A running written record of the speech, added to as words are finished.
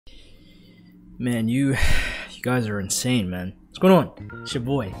Man, you guys are insane, man. What's going on? It's your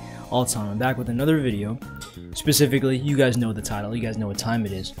boy, 𝐡𝐸. I'm back with another video. Specifically, you guys know the title, you guys know what time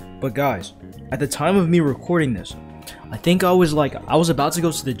it is. But guys, at the time of me recording this, I think I was about to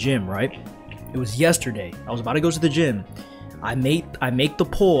go to the gym, right? It was yesterday. I was about to go to the gym. I make the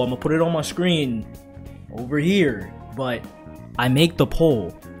poll. I'm gonna put it on my screen over here. But I make the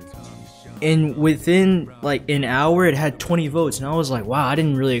poll. And within like an hour it had 20 votes, and I was like, wow, I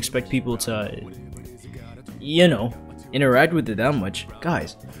didn't really expect people to, you know, interact with it that much.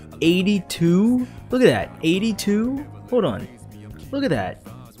 Guys, 82? Look at that, 82? Hold on, look at that.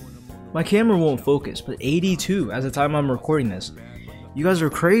 My camera won't focus, but 82 as the time I'm recording this. You guys are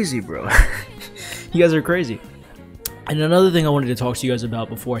crazy, bro. You guys are crazy. And another thing I wanted to talk to you guys about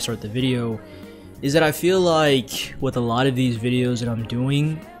before I start the video is that I feel like with a lot of these videos that I'm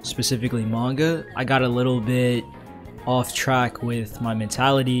doing, specifically manga, I got a little bit off track with my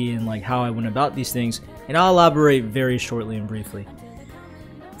mentality and like how I went about these things, and I'll elaborate very shortly and briefly.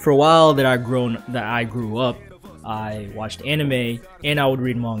 For a while that I grew up, I watched anime and I would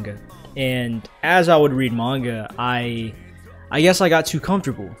read manga, and as I would read manga, I guess I got too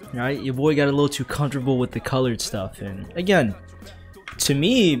comfortable, right? Your boy got a little too comfortable with the colored stuff, and again, to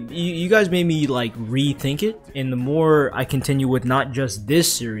me, you guys made me like rethink it, and the more I continue with not just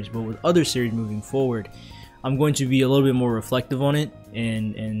this series but with other series moving forward, I'm going to be a little bit more reflective on it,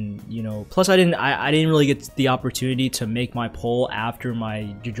 and you know, plus I didn't really get the opportunity to make my poll after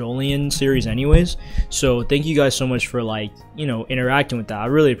my JOJOLANDS series anyways, so thank you guys so much for, like, you know, interacting with that. I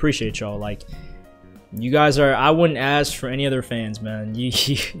really appreciate y'all. Like, you guys are, I wouldn't ask for any other fans, man.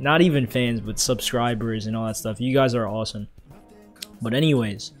 Not even fans, but subscribers and all that stuff. You guys are awesome. But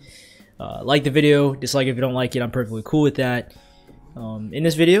anyways, like the video, dislike it if you don't like it. I'm perfectly cool with that. In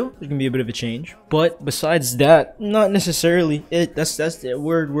this video, there's gonna be a bit of a change, but besides that, not necessarily. That's it.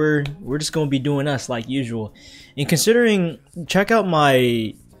 We're just gonna be doing us like usual. And considering, check out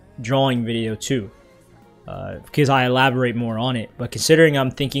my drawing video too, because I elaborate more on it. But considering I'm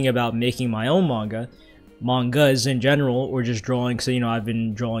thinking about making my own mangas in general, or just drawing, so you know, I've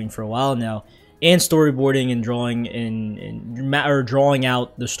been drawing for a while now, and storyboarding and drawing or drawing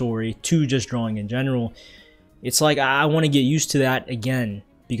out the story to just drawing in general. It's like I want to get used to that again,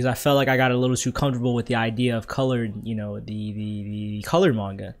 because I felt like I got a little too comfortable with the idea of colored, you know, the colored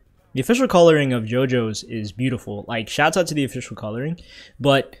manga. The official coloring of JoJo's is beautiful. Like, shouts out to the official coloring,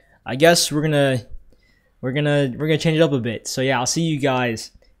 but I guess we're gonna change it up a bit. So yeah, I'll see you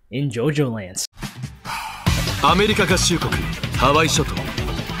guys in JoJoLands. アメリカ合衆国ハワイ諸島。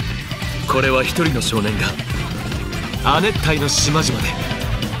これは一人の少年が亜熱帯の島々で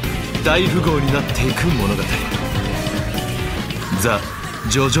大富豪になっていく物語。ザ・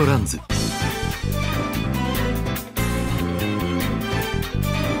ジョジョランズ。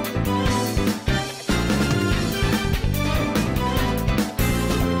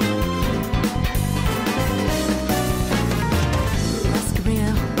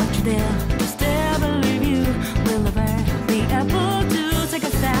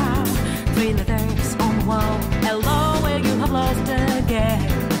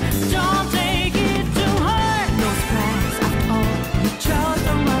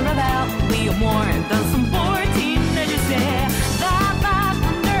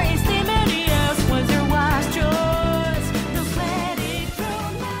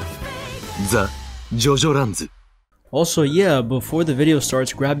The JOJOLANDS. Also, yeah, before the video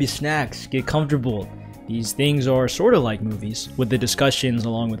starts, grab your snacks, get comfortable. These things are sort of like movies, with the discussions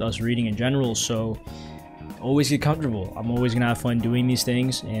along with us reading in general, so always get comfortable. I'm always gonna have fun doing these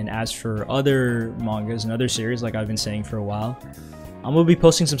things, and as for other mangas and other series, like I've been saying for a while, I'm gonna be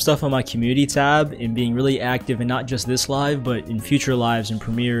posting some stuff on my community tab and being really active in not just this live, but in future lives and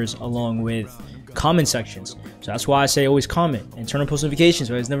premieres, along with comment sections. So that's why I say always comment and turn on post notifications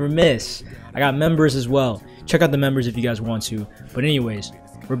so you guys never miss. I got members as well. Check out the members if you guys want to. But anyways,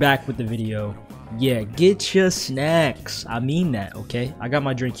 we're back with the video. Yeah, get your snacks. I mean that, okay? I got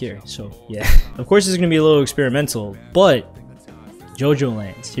my drink here, so yeah. Of course, this is gonna be a little experimental, but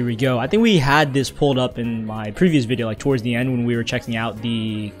JOJOLANDS, here we go. I think we had this pulled up in my previous video, like towards the end when we were checking out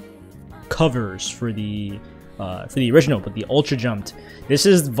the covers for the original, but the Ultra Jumped. This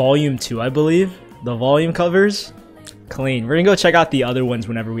is volume 2, I believe. The volume covers, clean. We're gonna go check out the other ones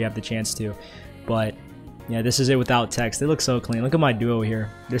whenever we have the chance to, but yeah, this is it without text. They look so clean. Look at my duo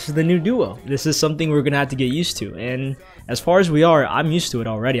here. This is the new duo. This is something we're gonna have to get used to, and as far as we are, I'm used to it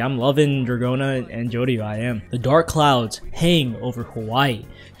already. I'm loving Dragona and Jody. I am. The dark clouds hang over Hawaii.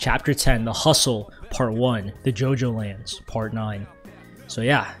 Chapter 10, The Hustle, Part 1, The JOJOLANDS, Part 9. So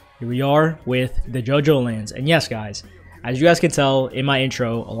yeah, here we are with the JOJOLANDS. And yes, guys, As you guys can tell in my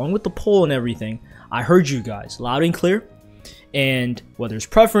intro, along with the poll and everything, I heard you guys loud and clear. And whether it's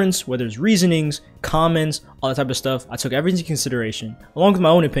preference, whether it's reasonings, comments, all that type of stuff, I took everything into consideration, along with my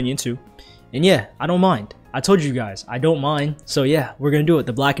own opinion too. And yeah, I don't mind. I told you guys, I don't mind. So yeah, we're gonna do it.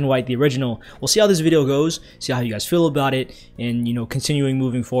 The black and white, the original. We'll see how this video goes, see how you guys feel about it, and you know, continuing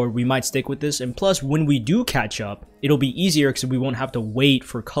moving forward, we might stick with this. And plus, when we do catch up, it'll be easier because we won't have to wait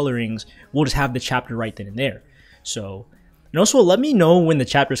for colorings. We'll just have the chapter right then and there. So, and also let me know when the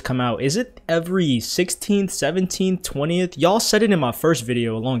chapters come out. Is it every 16th, 17th, 20th? Y'all said it in my first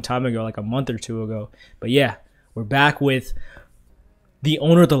video a long time ago, like a month or two ago. But yeah, we're back with the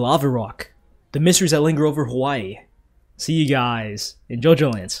owner of the lava rock. The mysteries that linger over Hawaii. See you guys in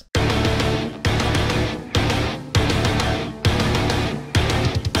JoJo Lands.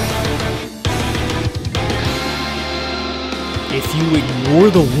 If you ignore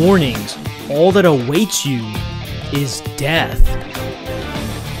the warnings, all that awaits you is death.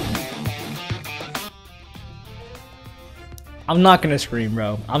 I'm not gonna scream,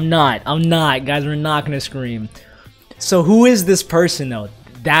 bro. I'm not. Guys, we're not gonna scream. So who is this person, though?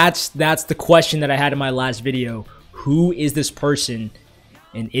 That's the question that I had in my last video. Who is this person?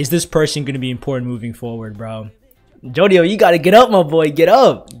 And is this person going to be important moving forward, bro? JoJo, you got to get up, my boy. Get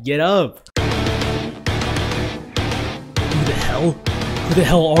up. Get up. Who the hell? Who the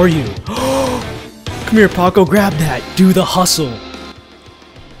hell are you? Come here, Paco. Grab that. Do the hustle.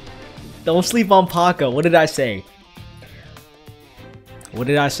 Don't sleep on Paco. What did I say? What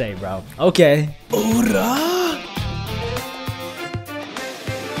did I say, bro? Okay. Ora.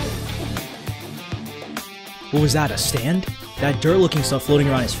 What was that, a stand? That dirt-looking stuff floating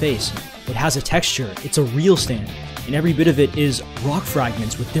around his face. It has a texture. It's a real stand. And every bit of it is rock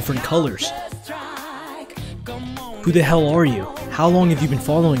fragments with different colors. Who the hell are you? How long have you been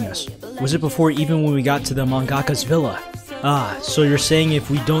following us? Was it before even when we got to the mangaka's villa? Ah, so you're saying if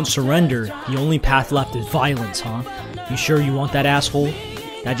we don't surrender, the only path left is violence, huh? You sure you want that, asshole?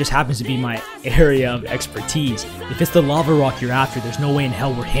 That just happens to be my area of expertise. If it's the lava rock you're after, there's no way in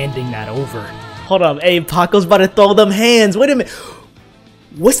hell we're handing that over. Hold up, hey, Paco's about to throw them hands. Wait a minute.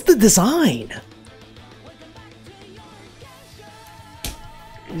 What's the design?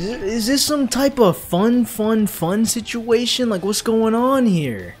 Is this some type of fun situation? Like, what's going on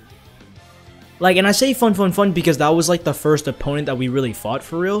here? Like, and I say fun because that was like the first opponent that we really fought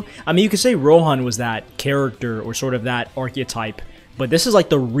for real. I mean, you could say Rohan was that character or sort of that archetype, but this is like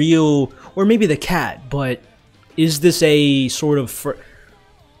the real, or maybe the cat, but is this a sort of...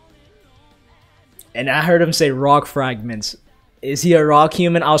 And I heard him say rock fragments. Is he a rock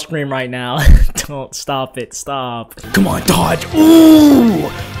human? I'll scream right now. Don't stop it. Stop. Come on, dodge. Ooh!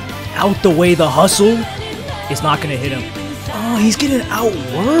 Out the way, the hustle. It's not gonna hit him. Oh, he's getting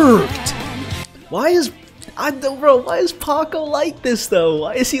outworked. Why is... why is Paco like this, though?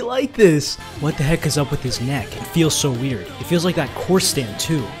 Why is he like this? What the heck is up with his neck? It feels so weird. It feels like that course stand,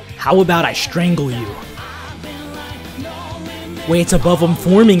 too. How about I strangle you? Wait, it's above him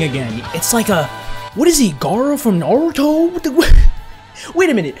forming again. It's like a... What is he, Gaara from Naruto? Wait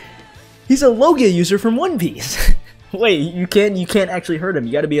a minute. He's a Logia user from One Piece. Wait, you can't actually hurt him.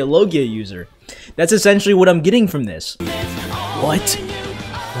 You gotta be a Logia user. That's essentially what I'm getting from this. What?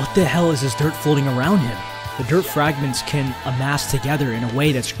 What the hell is this dirt floating around him? The dirt fragments can amass together in a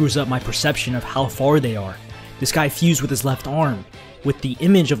way that screws up my perception of how far they are. This guy fused with his left arm, with the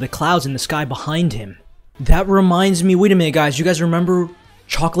image of the clouds in the sky behind him. That reminds me, wait a minute guys, you guys remember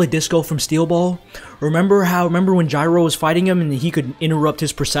Chocolate Disco from Steel Ball? Remember when Gyro was fighting him and he could interrupt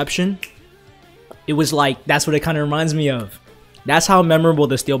his perception? It was like, that's what it kind of reminds me of. That's how memorable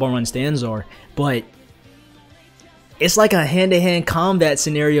the Steel Ball run stands are. But it's like a hand-to-hand combat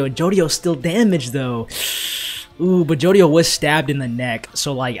scenario. JoJo's still damaged though. Ooh, but JoJo was stabbed in the neck.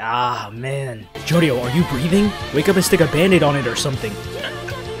 So like, ah, man. JoJo, are you breathing? Wake up and stick a band-aid on it or something.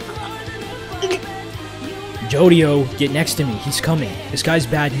 JoJo, get next to me. He's coming. This guy's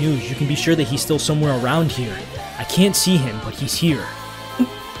bad news. You can be sure that he's still somewhere around here. I can't see him, but he's here.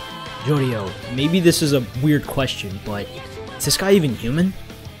 JoJo, maybe this is a weird question, but is this guy even human?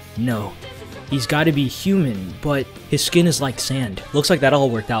 No. He's got to be human, but his skin is like sand. Looks like that all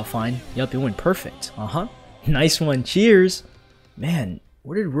worked out fine. Yup, it went perfect. Uh-huh. Nice one. Cheers. Man,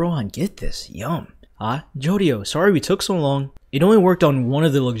 where did Rohan get this? Yum. JoJo, sorry we took so long. It only worked on one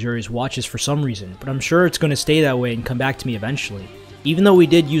of the luxurious watches for some reason, but I'm sure it's going to stay that way and come back to me eventually. Even though we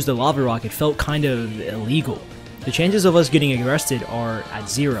did use the lava rock, it felt kind of illegal. The chances of us getting arrested are at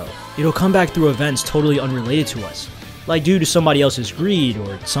 0. It'll come back through events totally unrelated to us, like due to somebody else's greed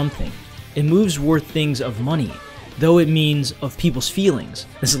or something. It moves worth things of money, though it means of people's feelings.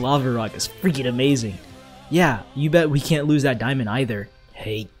 This lava rock is freaking amazing. Yeah, you bet we can't lose that diamond either.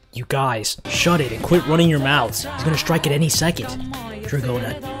 Hey, you guys, shut it and quit running your mouths. He's gonna strike at any second.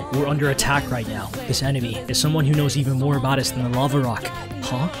 Dragona, we're under attack right now. This enemy is someone who knows even more about us than the lava rock.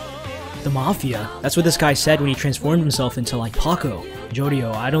 Huh? The Mafia? That's what this guy said when he transformed himself into like Paco.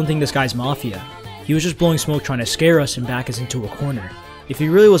 Jodio, I don't think this guy's Mafia. He was just blowing smoke trying to scare us and back us into a corner. If he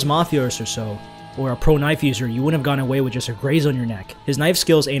really was Mafia-ish or so, or a pro knife user, you wouldn't have gone away with just a graze on your neck. His knife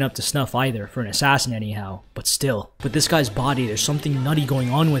skills ain't up to snuff either, for an assassin anyhow, but still. With this guy's body, there's something nutty going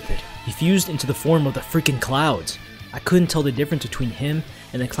on with it. He fused into the form of the freaking clouds. I couldn't tell the difference between him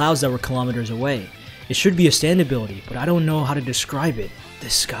and the clouds that were kilometers away. It should be a stand ability, but I don't know how to describe it.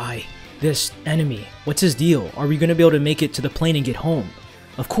 This guy, this enemy, what's his deal? Are we gonna be able to make it to the plane and get home?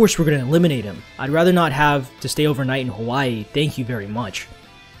 Of course we're gonna eliminate him. I'd rather not have to stay overnight in Hawaii, thank you very much.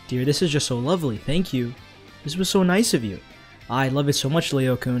 Dear, this is just so lovely, thank you. This was so nice of you. I love it so much,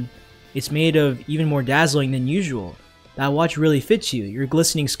 Leo-kun. It's made of even more dazzling than usual. That watch really fits you, your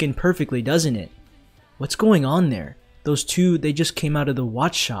glistening skin perfectly, doesn't it? What's going on there? Those two, they just came out of the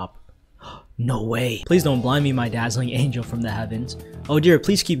watch shop. No way. Please don't blind me, my dazzling angel from the heavens. Oh dear,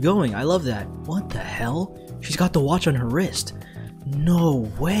 please keep going, I love that. What the hell? She's got the watch on her wrist. No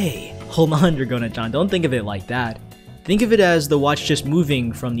way. Hold on, Dragona-chan, don't think of it like that. Think of it as the watch just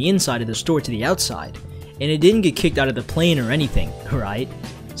moving from the inside of the store to the outside, and it didn't get kicked out of the plane or anything, right?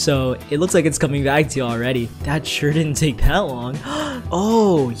 So it looks like it's coming back to you already. That sure didn't take that long.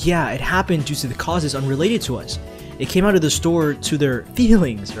 Oh yeah, it happened due to the causes unrelated to us. It came out of the store to their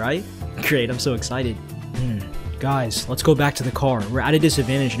feelings, right? Great, I'm so excited. Guys, let's go back to the car. We're at a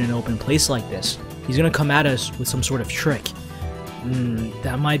disadvantage in an open place like this. He's gonna come at us with some sort of trick.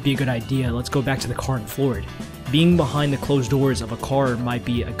 That might be a good idea. Let's go back to the car and floor it. Being behind the closed doors of a car might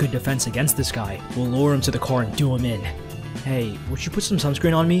be a good defense against this guy. We'll lower him to the car and do him in. Hey, would you put some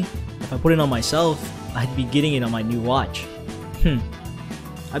sunscreen on me? If I put it on myself, I'd be getting it on my new watch.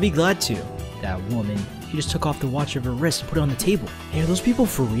 I'd be glad to. That woman, she just took off the watch of her wrist and put it on the table. Hey, are those people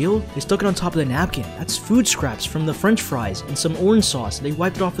for real? They stuck it on top of the napkin. That's food scraps from the french fries and some orange sauce. They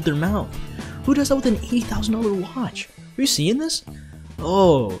wiped it off with their mouth. Who does that with an $80,000 watch? Are you seeing this?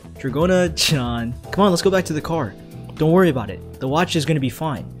 Oh, Dragona-chan. Come on, let's go back to the car. Don't worry about it. The watch is gonna be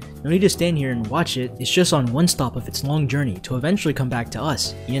fine. No need to stand here and watch it. It's just on one stop of its long journey to eventually come back to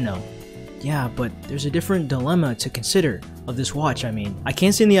us, you know. Yeah, but there's a different dilemma to consider of this watch, I mean. I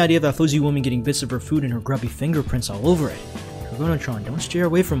can't stand the idea of that fuzzy woman getting bits of her food and her grubby fingerprints all over it. Dragona-chan, don't steer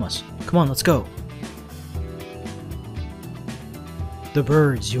away from us. Come on, let's go. The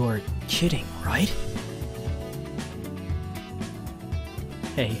birds, you're kidding, right?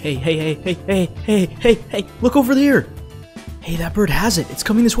 Hey, look over there! Hey, that bird has it. It's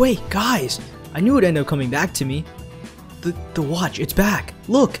coming this way. Guys, I knew it'd end up coming back to me. The watch, it's back.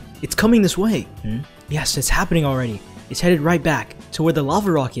 Look, it's coming this way. Yes, it's happening already. It's headed right back to where the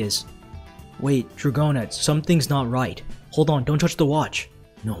lava rock is. Wait, Dragona, something's not right. Hold on, don't touch the watch.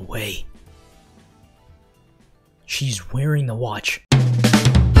 No way. She's wearing the watch.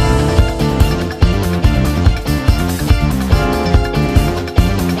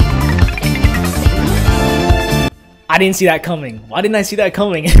 I didn't see that coming. Why didn't I see that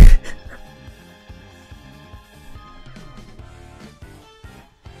coming?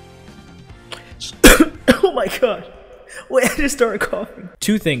 Oh my god. Wait, I just started coughing.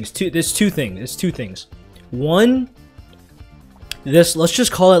 There's two things. One, let's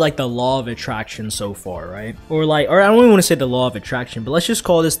just call it like the law of attraction so far, right? Or I don't even want to say the law of attraction, but let's just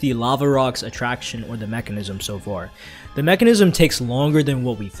call this the lava rock's attraction or the mechanism so far. The mechanism takes longer than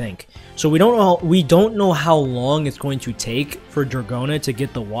what we think. So we don't know how long it's going to take for Dragona to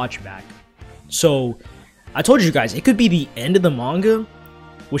get the watch back. So I told you guys, it could be the end of the manga,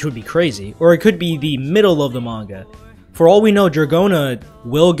 which would be crazy, or it could be the middle of the manga. For all we know, Dragona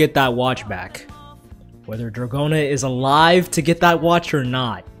will get that watch back. Whether Dragona is alive to get that watch or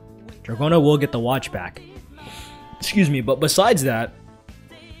not, Dragona will get the watch back. Excuse me, but besides that,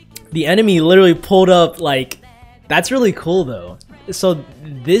 the enemy literally pulled up, like, that's really cool though. So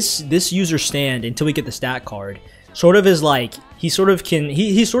this user stand, until we get the stat card, sort of is like, he's sort of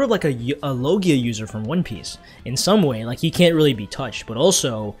like a Logia user from One Piece in some way. Like, he can't really be touched, but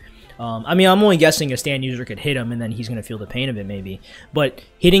also, I mean, I'm only guessing a stand user could hit him and then he's gonna feel the pain of it maybe. But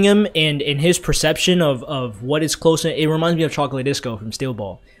hitting him and in his perception of what is close, it reminds me of Chocolate Disco from Steel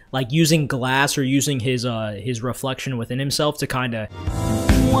Ball. Like using glass or using his reflection within himself to kind of.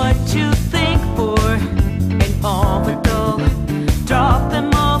 What you think for an orbital? Drop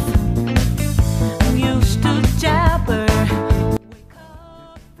them off. Used to jabber.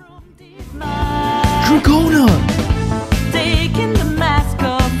 Dragona! Taking the mask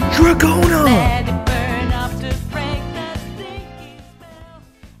off. Dragona! Let it burn up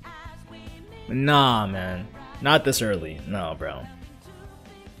Nah, man. Not this early. No, bro.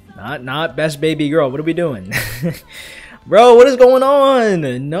 Not best baby girl. What are we doing? Bro, what is going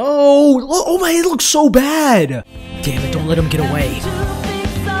on? No. Oh my, it looks so bad. Damn it, don't let him get away.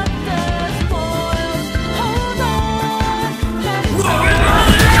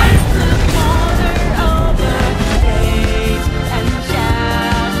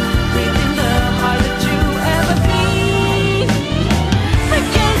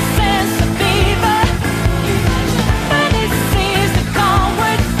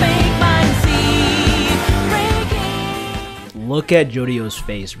 Look at JoJo's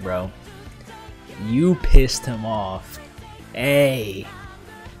face, bro. You pissed him off. Hey.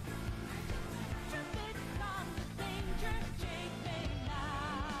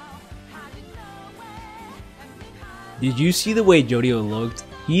 Did you see the way JoJo looked?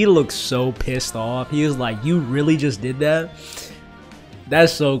 He looked so pissed off. He was like, you really just did that?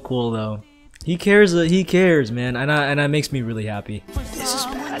 That's so cool, though. He cares, man. And that makes me really happy. This is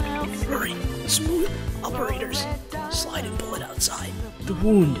bad. Hurry. Smooth operators. Slide and pull it outside. The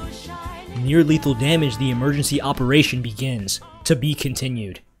wound. Near lethal damage, the emergency operation begins. To be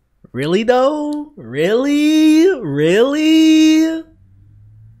continued. Really though? Really? Really?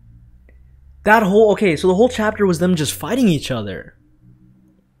 That whole, okay, so the whole chapter was them just fighting each other.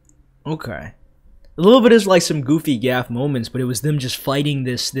 Okay. A little bit is like some goofy gaff moments, but it was them just fighting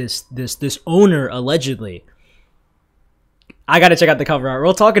this owner, allegedly. I gotta check out the cover art.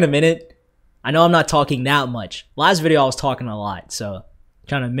 We'll talk in a minute. I know I'm not talking that much. Last video I was talking a lot, so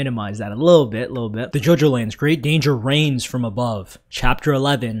trying to minimize that a little bit. The JoJoLands, Great Danger Reigns from Above. Chapter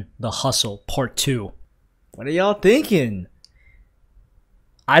 11, The Hustle, Part 2. What are y'all thinking?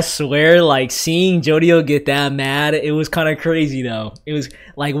 I swear, like, seeing JoJo get that mad, it was kind of crazy, though. It was,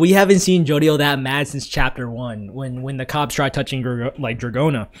 like, we haven't seen JoJo that mad since Chapter 1, when the cops tried touching, like,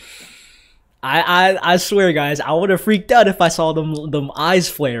 Dragona. I swear, guys, I would have freaked out if I saw them eyes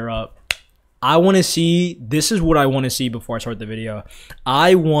flare up. I want to see, this is what I want to see before I start the video.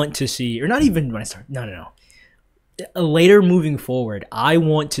 I want to see, or not even when I start, no. Later moving forward, I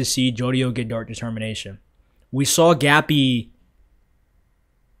want to see JoJo get Dark Determination. We saw 𝐸𝐴𝐵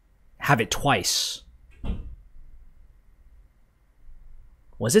have it twice.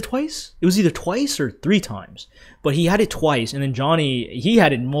 Was it twice? It was either twice or 3 times. But he had it twice, and then Johnny, he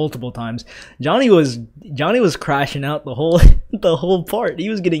had it multiple times. Johnny was crashing out the whole part. He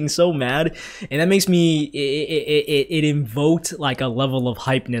was getting so mad, and that makes me, it invoked like a level of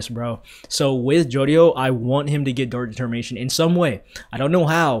hypeness, bro. So with JoJo, I want him to get Dark Determination in some way. I don't know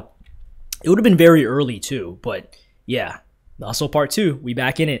how. It would have been very early too, but yeah. Also part 2, we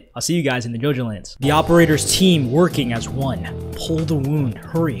back in it. I'll see you guys in the JoJoLands. The operators team working as one. Pull the wound,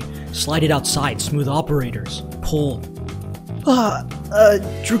 hurry. Slide it outside, smooth operators. Pull.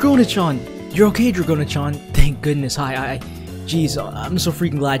 Dragona-chan. You're okay, Dragona-chan? Thank goodness, Jeez, I'm so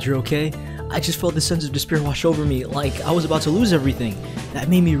freaking glad you're okay. I just felt this sense of despair wash over me, like I was about to lose everything. That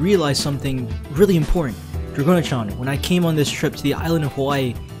made me realize something really important. Dragona-chan, when I came on this trip to the island of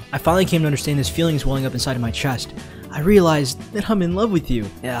Hawaii, I finally came to understand this feeling welling up inside of my chest. I realized that I'm in love with you.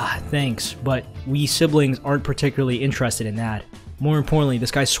 Yeah, thanks, but we siblings aren't particularly interested in that. More importantly,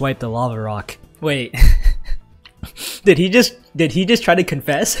 this guy swiped a lava rock. Wait. Did he just try to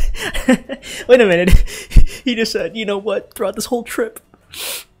confess? Wait a minute. He just said, you know what, throughout this whole trip,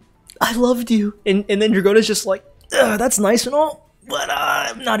 I loved you. And then Dragona's just like, that's nice and all, but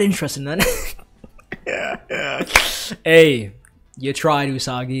I'm not interested in that. Hey, you tried,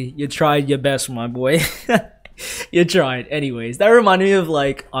 Usagi. You tried your best, my boy. You tried. Anyways, that reminded me of,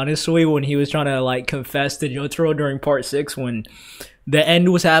 like, honestly, when he was trying to, like, confess to Jotaro during part 6 when the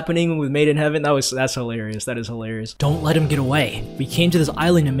end was happening with Made in Heaven. That's hilarious. That is hilarious. Don't let him get away. We came to this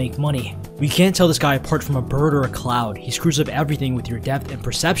island to make money. We can't tell this guy apart from a bird or a cloud. He screws up everything with your depth and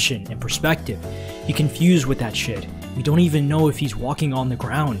perception and perspective. You're confused with that shit. We don't even know if he's walking on the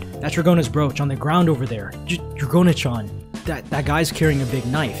ground. That's Dragona's brooch on the ground over there. Dragona-chan. That guy's carrying a big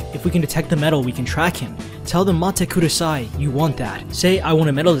knife. If we can detect the metal, we can track him. Tell them Mate Kudasai you want that. Say I want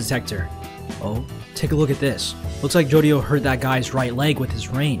a metal detector. Oh, take a look at this. Looks like JoJo hurt that guy's right leg with his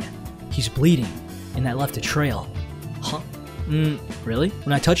rein. He's bleeding, and that left a trail. Huh? Really?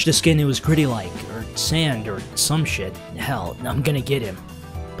 When I touched the skin, it was gritty-like, or sand, or some shit. Hell, I'm gonna get him.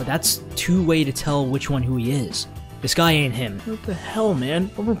 But that's two ways to tell which one who he is. This guy ain't him. What the hell,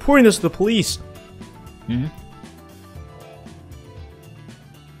 man? I'm reporting this to the police.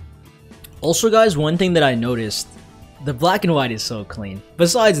 Also, guys, one thing that I noticed, the black and white is so clean.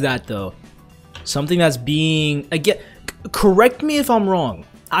 Besides that, though, something that's being, again, correct me if I'm wrong.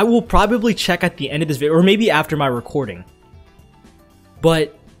 I will probably check at the end of this video, or maybe after my recording.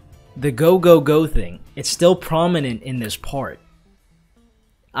 But The go go go thing, it's still prominent in this part.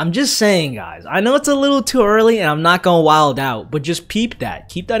 I'm just saying, guys, I know it's a little too early and I'm not gonna wild out, but just peep that.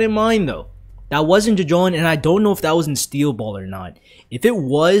 Keep that in mind though. That wasn't JoJoLand, and I don't know if that was in Steel Ball or not. If it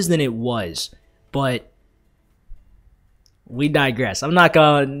was, then it was. But we digress. I'm not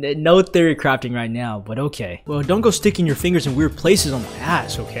gonna, no theory crafting right now, but okay. Well, don't go sticking your fingers in weird places on my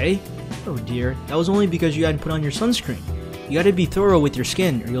ass, okay? Oh dear, that was only because you hadn't put on your sunscreen. You gotta be thorough with your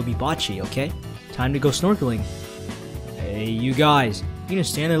skin or you'll be botchy, okay? Time to go snorkeling. Hey, you guys. You gonna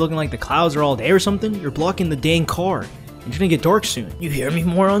stand there looking like the clouds are all day or something? You're blocking the dang car. It's gonna get dark soon. You hear me,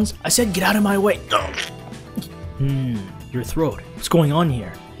 morons? I said get out of my way. Your throat. What's going on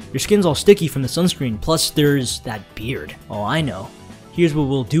here? Your skin's all sticky from the sunscreen, plus there's that beard. Oh, I know. Here's what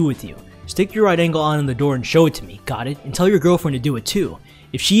we'll do with you. Stick your right ankle on the door and show it to me, got it? And tell your girlfriend to do it too.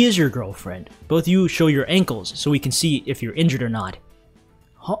 If she is your girlfriend, both of you show your ankles so we can see if you're injured or not.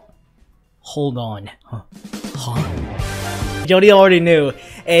 Huh? Hold on. Huh? Jody already knew.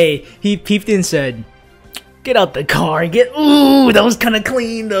 Hey, he peeped and said, get out the car, ooh, that was kind of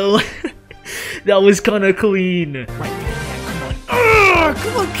clean though. That was kind of clean. Right, come on.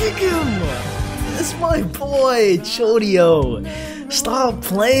 Come on, kick him. That's my boy, Chodio. Stop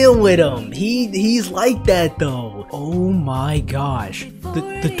playing with him. He's like that though. Oh my gosh.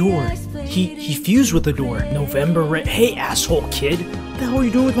 The door. He fused with the door. November rain. Hey, asshole kid. What the hell are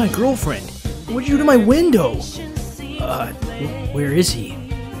you doing with my girlfriend? What'd you do to my window? Where is he?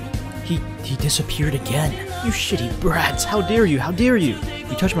 He disappeared again. You shitty brats. How dare you? How dare you?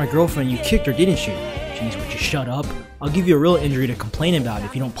 You touched my girlfriend, you kicked her, didn't you? Jeez, would you shut up? I'll give you a real injury to complain about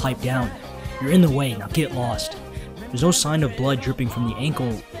if you don't pipe down. You're in the way, now get lost. There's no sign of blood dripping from the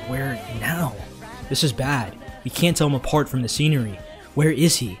ankle. Where now? This is bad. We can't tell him apart from the scenery. Where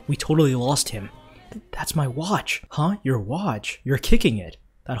is he? We totally lost him. That's my watch. Huh? Your watch? You're kicking it.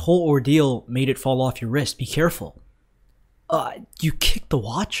 That whole ordeal made it fall off your wrist. Be careful. You kicked the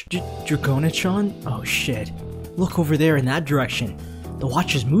watch? JoJoLands? Oh shit. Look over there in that direction. The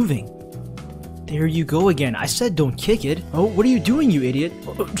watch is moving. There you go again. I said don't kick it. Oh, what are you doing, you idiot?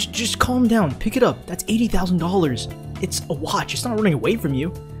 Oh, just calm down. Pick it up. That's $80,000. It's a watch. It's not running away from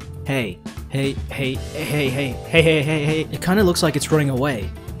you. Hey. It kind of looks like it's running away.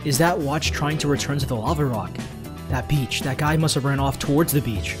 Is that watch trying to return to the lava rock? That beach. That guy must have ran off towards the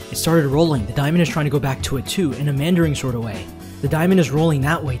beach. It started rolling. The diamond is trying to go back to it too, in a meandering sort of way. The diamond is rolling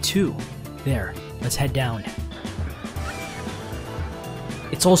that way too. There. Let's head down.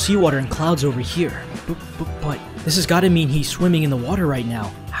 It's all seawater and clouds over here. But this has got to mean he's swimming in the water right now.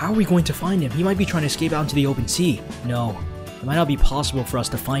 How are we going to find him? He might be trying to escape out into the open sea. No, it might not be possible for us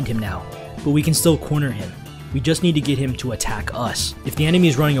to find him now, but we can still corner him. We just need to get him to attack us. If the enemy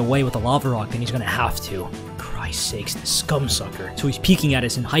is running away with the lava rock, then he's gonna have to. Christ's sakes, this scum sucker. So he's peeking at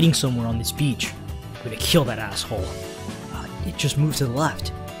us and hiding somewhere on this beach. We're gonna kill that asshole. It just moved to the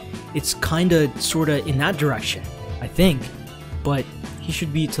left. It's kinda, sorta in that direction, I think. But he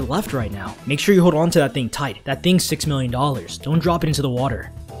should be to the left right now. Make sure you hold on to that thing tight. That thing's $6 million. Don't drop it into the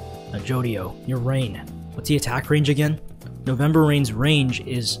water. Now, Jodio, your rain. What's the attack range again? November Rain's range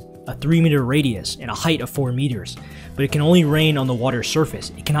is a 3-meter radius and a height of 4 meters, but it can only rain on the water's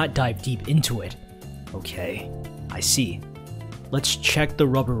surface. It cannot dive deep into it. Okay, I see. Let's check the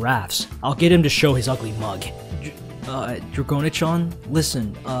rubber rafts. I'll get him to show his ugly mug. JoJoLands,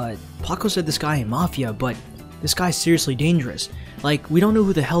 listen, Paco said this guy ain't mafia, but this guy's seriously dangerous. Like, we don't know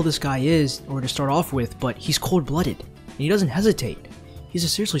who the hell this guy is, or to start off with, but he's cold-blooded, and he doesn't hesitate. He's a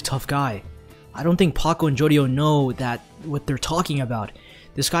seriously tough guy. I don't think Paco and Jodio know that what they're talking about.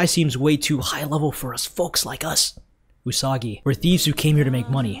 This guy seems way too high level for us folks like us. Usagi, we're thieves who came here to make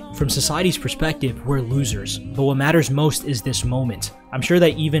money. From society's perspective, we're losers. But what matters most is this moment. I'm sure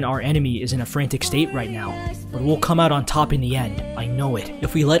that even our enemy is in a frantic state right now, but we'll come out on top in the end. I know it.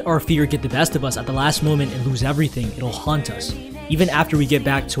 If we let our fear get the best of us at the last moment and lose everything, it'll haunt us. Even after we get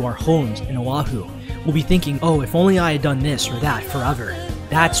back to our homes in Oahu, we'll be thinking, oh, if only I had done this or that forever.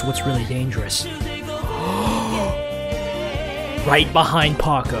 That's what's really dangerous. Right behind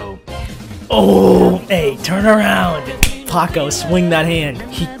Paco. Oh, hey, turn around. Paco, swing that hand.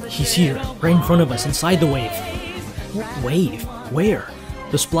 He's here, right in front of us, inside the wave. What wave? Where?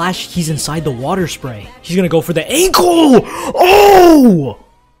 The splash, he's inside the water spray. He's gonna go for the ankle! Oh!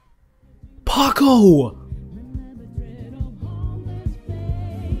 Paco!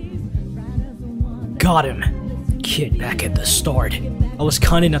 Got him. Kid, back at the start. I was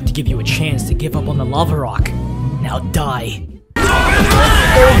kind enough to give you a chance to give up on the lava rock. Now die.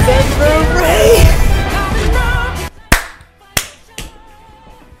 November Rain!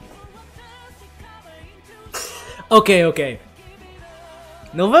 Okay.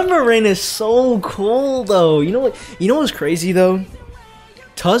 November Rain is so cool though. You know what? You know what's crazy though?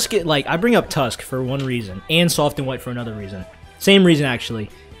 Tusk, like, I bring up Tusk for one reason, and Soft and Wet for another reason. Same reason actually.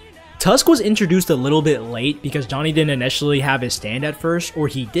 Tusk was introduced a little bit late because Johnny didn't initially have his stand at first, or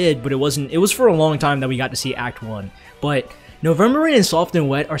he did, but it was for a long time that we got to see Act 1. But November Rain and Soft and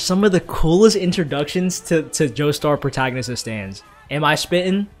Wet are some of the coolest introductions to Joestar protagonist stands. Am I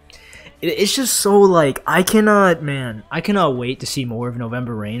spitting? It's just so, like, I cannot wait to see more of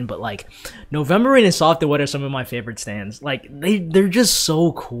November Rain, but, like, November Rain and Soft and Wet are some of my favorite stands. Like, they're just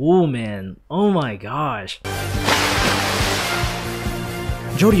so cool, man. Oh my gosh.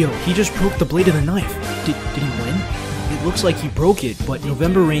 JoJo, he just broke the blade of the knife. Did he win? It looks like he broke it, but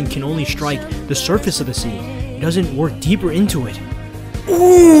November Rain can only strike the surface of the sea. It doesn't work deeper into it.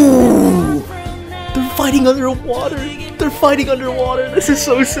 Ooh! They're fighting underwater. They're fighting underwater. This is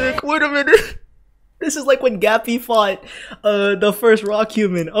so sick. Wait a minute. This is like when Gappy fought the first rock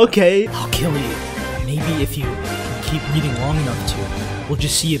human. Okay. I'll kill you. Maybe if you can keep reading long enough to. We'll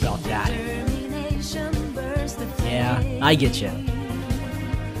just see about that. Yeah, I get you.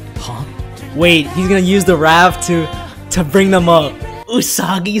 Huh? Wait, he's gonna use the raft to bring them up.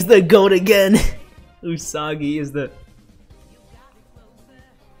 Usagi's the goat again. Usagi is the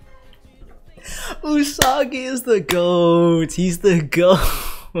goat. He's the goat.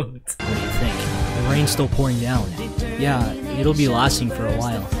 What do you think? The rain's still pouring down. Yeah, it'll be lasting for a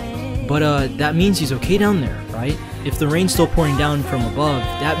while. But that means he's okay down there, right? If the rain's still pouring down from above,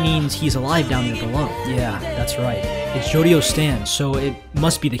 that means he's alive down there below. Yeah, that's right. It's JoJo's stand, so it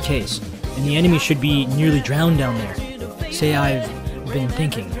must be the case. And the enemy should be nearly drowned down there. Say I've been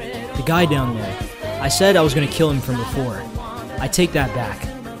thinking. The guy down there. I said I was gonna kill him from before. I take that back.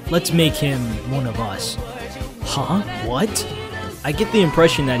 Let's make him one of us. Huh? What? I get the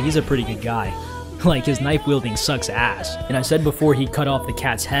impression that he's a pretty good guy. Like, his knife wielding sucks ass. And I said before he cut off the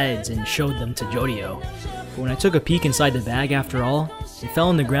cat's heads and showed them to JoJo. But when I took a peek inside the bag after all, it fell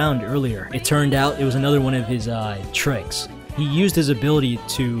on the ground earlier. It turned out it was another one of his tricks. He used his ability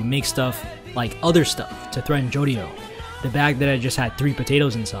to make stuff like other stuff to threaten JoJo. The bag that I just had 3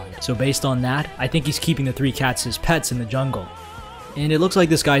 potatoes inside. So based on that, I think he's keeping the 3 cats as pets in the jungle. And it looks like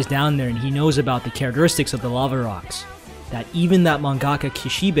this guy's down there and he knows about the characteristics of the lava rocks. That even that mangaka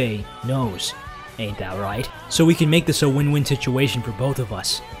Kishibe knows. Ain't that right? So we can make this a win-win situation for both of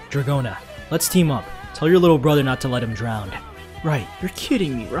us. Dragona, let's team up. Tell your little brother not to let him drown. Right, you're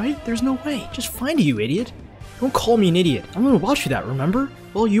kidding me, right? There's no way. Just find you, idiot. Don't call me an idiot. I'm gonna watch you that, remember?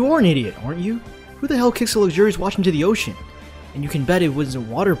 Well, you are an idiot, aren't you? Who the hell kicks a luxurious watch into the ocean? And you can bet it wasn't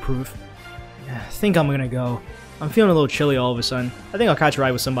waterproof. I think I'm gonna go. I'm feeling a little chilly all of a sudden. I think I'll catch a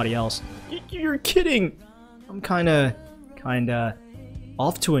ride with somebody else. You're kidding! I'm kinda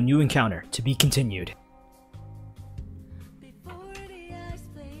off to a new encounter, to be continued.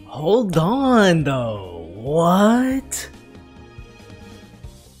 Hold on, though. What?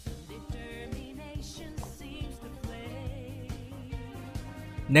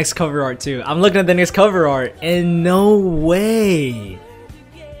 Next cover art, too. I'm looking at the next cover art, and no way!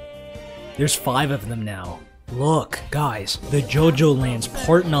 There's 5 of them now. Look, guys, the JOJOLANDS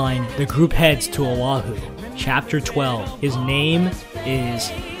Part 9, the group heads to Oahu. Chapter 12. His name is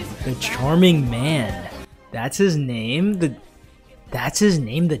the Charming Man. That's his name? That's his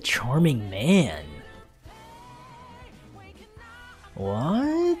name, the Charming Man.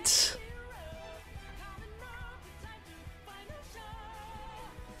 What?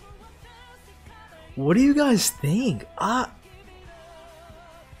 What do you guys think? I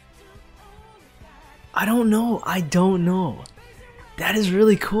don't know. I don't know. That is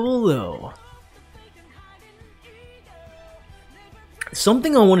really cool, though.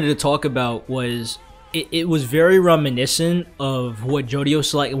 Something I wanted to talk about was it was very reminiscent of what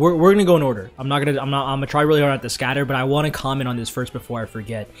JoJo's like. We're gonna go in order. I'm gonna try really hard not to scatter, but I want to comment on this first before I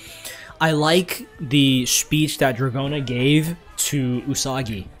forget. I like the speech that Dragona gave to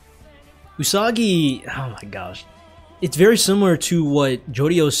Usagi. Usagi, oh my gosh. It's very similar to what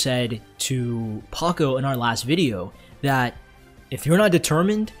JoJo said to Paco in our last video, that if you're not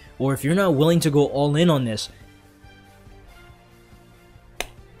determined, or if you're not willing to go all in on this,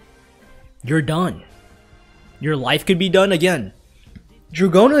 you're done. Your life could be done again.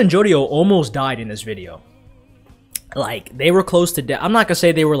 Dragona and JoJo almost died in this video. Like, they were close to death. I'm not gonna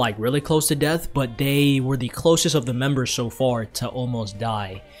say they were like really close to death, but they were the closest of the members so far to almost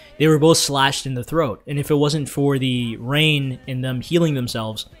die. They were both slashed in the throat, and if it wasn't for the rain and them healing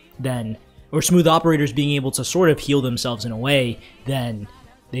themselves, then, or smooth operators being able to sort of heal themselves in a way, then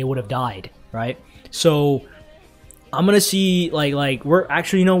they would have died, right? So I'm gonna see like we're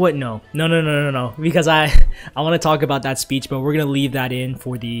actually, you know what, no, because I want to talk about that speech, but we're gonna leave that in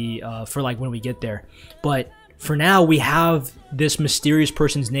for the for like when we get there. But for now, we have this mysterious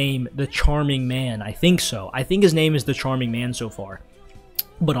person's name, the Charming Man. I think so. I think his name is the Charming Man so far.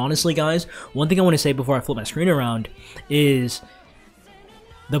 But honestly, guys, one thing I want to say before I flip my screen around is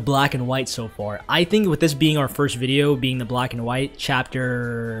the black and white so far. I think with this being our first video, being the black and white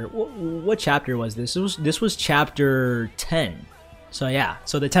chapter, what chapter was this? This was chapter 10. So yeah,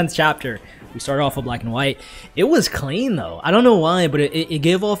 so the 10th chapter, we started off with black and white. It was clean though. I don't know why, but it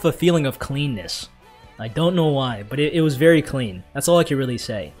gave off a feeling of cleanness. I don't know why, but it was very clean. That's all I can really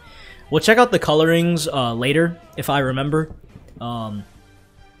say. We'll check out the colorings later, if I remember.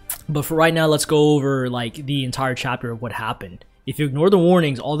 But for right now, let's go over like the entire chapter of what happened. If you ignore the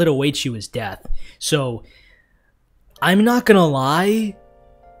warnings, all that awaits you is death. So, I'm not gonna lie,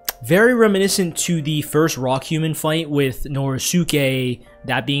 very reminiscent to the first Rock Human fight with Norosuke,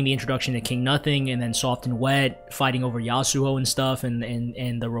 that being the introduction to King Nothing, and then Soft and Wet fighting over Yasuo and stuff, and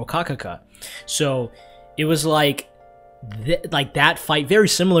the Rokakaka. So, it was like that fight, very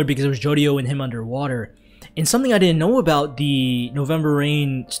similar because it was Jodio and him underwater. And something I didn't know about the November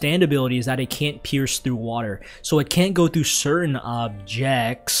Rain stand ability is that it can't pierce through water. So it can't go through certain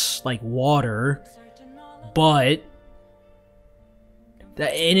objects, like water, but...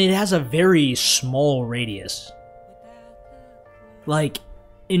 and it has a very small radius. Like,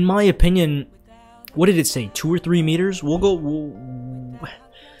 in my opinion, what did it say? 2 or 3 meters? We'll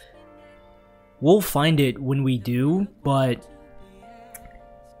find it when we do, but...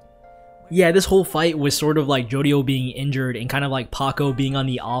 yeah, this whole fight was sort of like Jodio being injured and kind of like Paco being on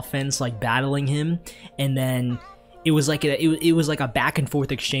the offense, like battling him, and then it was like a back and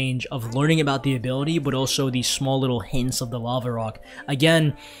forth exchange of learning about the ability, but also these small little hints of the lava rock.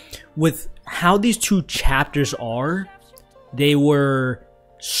 Again, with how these 2 chapters are, they were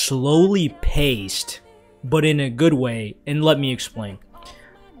slowly paced, but in a good way, and let me explain.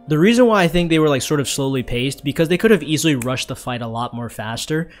 The reason why I think they were like sort of slowly paced, because they could have easily rushed the fight a lot more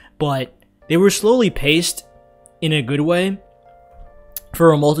faster, but they were slowly paced in a good way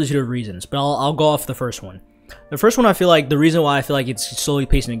for a multitude of reasons. But I'll go off the first one. The first one, I feel like the reason why I feel like it's slowly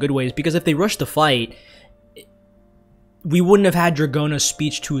paced in a good way is because if they rushed the fight, we wouldn't have had Dragona's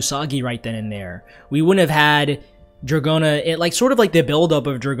speech to Usagi right then and there. We wouldn't have had Dragona, like sort of like the build-up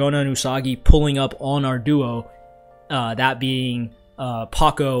of Dragona and Usagi pulling up on our duo, that being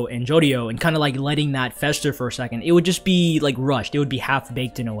Paco and Jodio, and kind of like letting that fester for a second. It would just be like rushed. It would be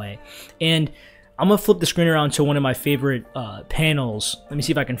half-baked in a way. And I'm gonna flip the screen around to one of my favorite panels. Let me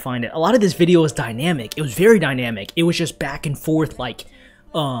see if I can find it. A lot of this video was dynamic. It was very dynamic. It was just back and forth, like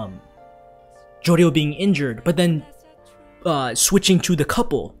Jodio being injured, but then switching to the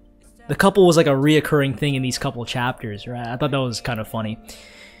couple. The couple was like a reoccurring thing in these couple chapters, right? I thought that was kind of funny.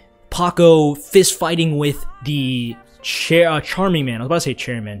 Paco fist fighting with the Charming Man. I was about to say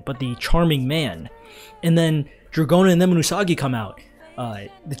Chairman, but the Charming Man. And then Dragona and them and Usagi come out.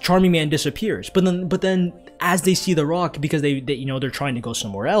 The Charming Man disappears. But then as they see the rock, because they you know, they're trying to go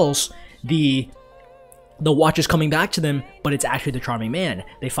somewhere else, the watch is coming back to them, but it's actually the Charming Man.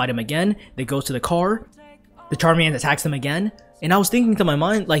 They fight him again. They go to the car. The Charming Man attacks them again. And I was thinking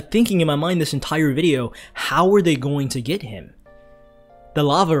in my mind this entire video, how are they going to get him? The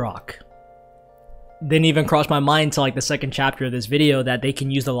lava rock. Didn't even cross my mind until like the second chapter of this video that they can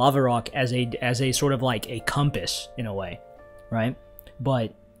use the lava rock as a sort of like a compass in a way, right?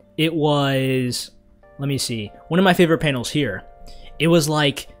 But it was, let me see, one of my favorite panels here. It was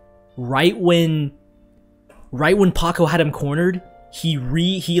like right when Paco had him cornered,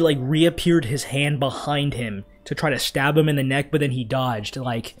 he like reappeared his hand behind him to try to stab him in the neck, but then he dodged.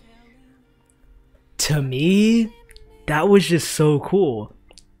 Like, to me, that was just so cool.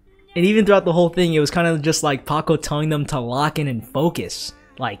 And even throughout the whole thing, it was kind of just like Paco telling them to lock in and focus.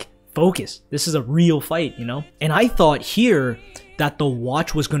 Like, focus. This is a real fight, you know? And I thought here that the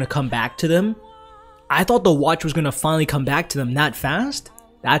watch was going to come back to them. I thought the watch was going to finally come back to them that fast.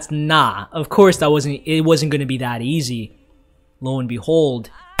 That's nah. Of course, it wasn't going to be that easy. Lo and behold,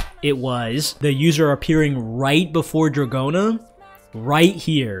 it was. The user appearing right before Dragona, right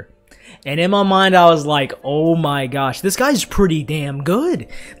here. And in my mind, I was like, oh my gosh, this guy's pretty damn good.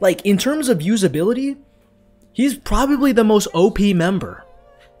 Like, in terms of usability, he's probably the most OP member,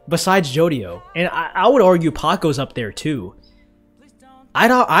 besides Jodio. And I would argue Paco's up there too.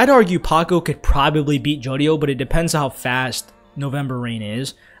 I'd argue Paco could probably beat Jodio, but it depends how fast November Rain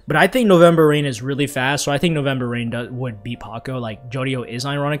is. But I think November Rain is really fast, so I think November Rain would beat Paco. Like, JoJo is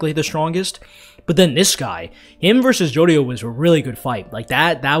ironically the strongest. But then this guy, him versus JoJo was a really good fight. Like,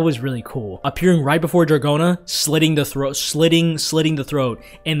 that was really cool. Appearing right before Dragona, slitting the throat, slitting the throat,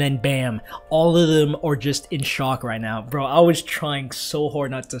 and then bam. All of them are just in shock right now. Bro, I was trying so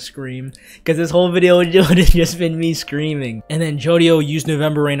hard not to scream, because this whole video would have just been me screaming. And then JoJo used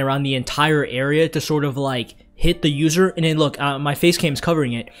November Rain around the entire area to sort of, like, hit the user, and then look, my face cam's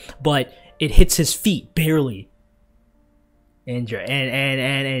covering it, but it hits his feet barely. And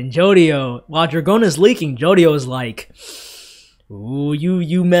JoJo, while Dragona's leaking, JoJo's like, ooh,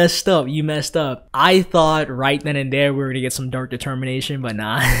 you messed up, you messed up. I thought right then and there we were gonna get some dark determination, but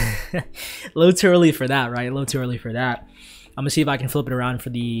nah. A little too early for that, right? A little too early for that. I'm gonna see if I can flip it around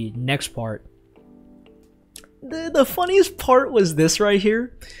for the next part. The funniest part was this right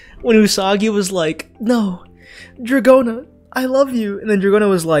here, when 𝐚𝐚𝐤𝐞 was like, no, Dragona, I love you. And then Dragona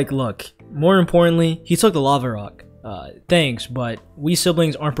was like, look, more importantly, he took the lava rock. Thanks, but we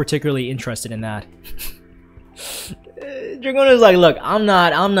siblings aren't particularly interested in that. Dragona's like, look, I'm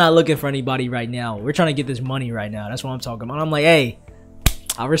not looking for anybody right now. We're trying to get this money right now. That's what I'm talking about. I'm like, hey,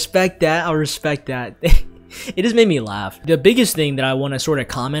 I respect that. I respect that. It just made me laugh. The biggest thing that I want to sort of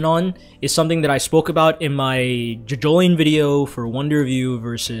comment on is something that I spoke about in my JoJoLand video for Wonder View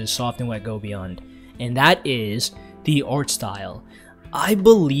versus Soft and Wet Go Beyond. And that is the art style. I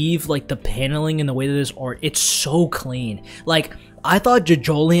believe, like, the paneling and the way that this art, it's so clean. Like, I thought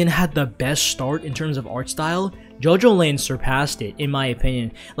JoJoLand had the best start in terms of art style. JoJoLand surpassed it, in my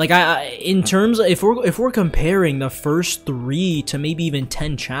opinion. Like, in terms of, if we're comparing the first 3 to maybe even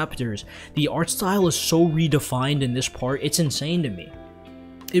 10 chapters, the art style is so redefined in this part, it's insane to me.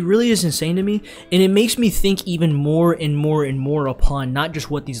 It really is insane to me, and it makes me think even more and more and more upon not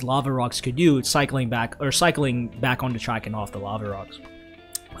just what these lava rocks could do, cycling back on the track and off the lava rocks.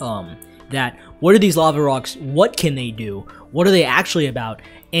 That what are these lava rocks? What can they do? What are they actually about?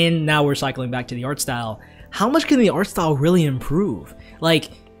 And now we're cycling back to the art style. How much can the art style really improve?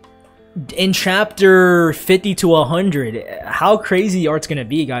 Like, in chapter 50 to 100, how crazy art's gonna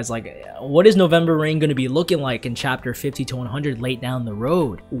be, guys? Like, what is November Rain gonna be looking like in chapter 50 to 100 late down the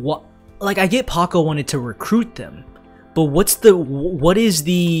road? What, like, I get Paco wanted to recruit them, but what is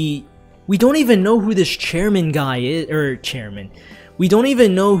the, we don't even know who this chairman guy is, or chairman, we don't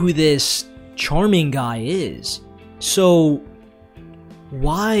even know who this charming guy is. So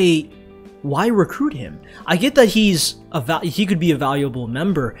why recruit him? I get that he could be a valuable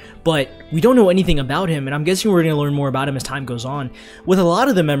member, but we don't know anything about him, and I'm guessing we're going to learn more about him as time goes on. With a lot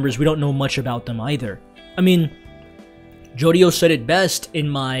of the members, we don't know much about them either. I mean, JoJo said it best in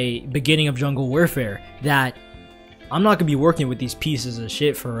my beginning of Jungle Warfare, that I'm not going to be working with these pieces of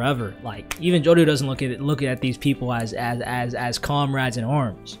shit forever. Like, even JoJo doesn't look at these people as comrades in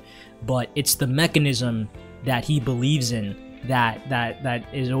arms, but it's the mechanism that he believes in that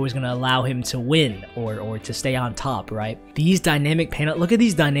is always going to allow him to win or to stay on top, right? These dynamic panels, look at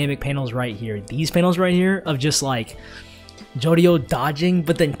these dynamic panels right here. These panels right here of just like JoJo dodging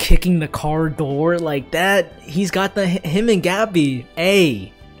but then kicking the car door like that. He's got him and 𝐚𝐽𝐵,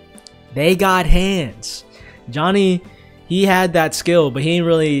 hey, they got hands. Johnny, he had that skill, but he ain't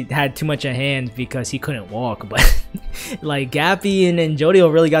really had too much of hands because he couldn't walk. But like 𝐚𝐽𝐵 and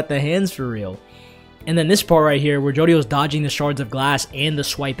JoJo really got the hands for real. And then this part right here where JoJo's dodging the shards of glass and the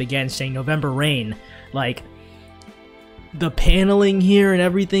swipe again, saying November Rain. Like, the paneling here and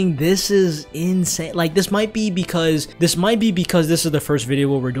everything, this is insane. Like, this might be because this is the first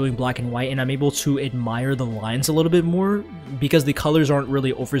video where we're doing black and white and I'm able to admire the lines a little bit more because the colors aren't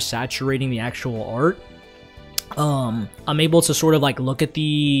really oversaturating the actual art. I'm able to sort of like look at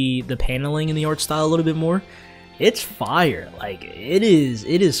the paneling and the art style a little bit more. It's fire. Like, it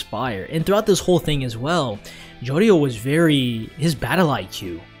is fire. And throughout this whole thing as well, JoJo was his battle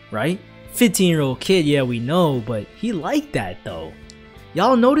IQ, right? 15-year-old kid, yeah, we know, but he liked that though.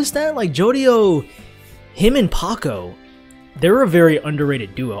 Y'all notice that? Like, JoJo, him and Paco, they're a very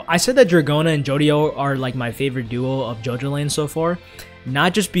underrated duo. I said that Dragona and JoJo are like my favorite duo of JoJoLand so far.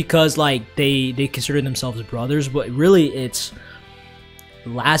 Not just because like they consider themselves brothers, but really it's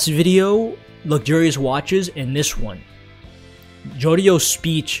last video, Luxurious Watches, and this one. JoJo's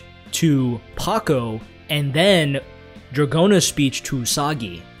speech to Paco, and then Dragona's speech to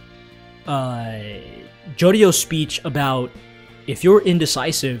𝐸𝐴𝐺. JoJo's speech about, if you're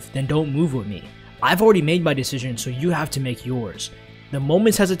indecisive, then don't move with me. I've already made my decision, so you have to make yours. The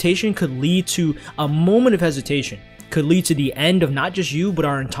moment's hesitation could lead to a moment of hesitation, could lead to the end of not just you, but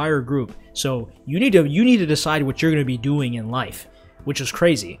our entire group. So you need to decide what you're going to be doing in life, which is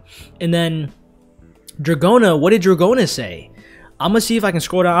crazy. And then Dragona, what did Dragona say? I'm gonna see if I can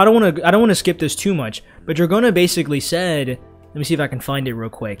scroll down. I don't wanna skip this too much, but Dragona basically said, let me see if I can find it real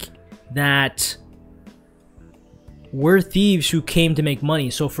quick, that we're thieves who came to make money.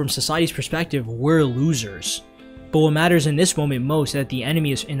 So from society's perspective, we're losers. But what matters in this moment most is that the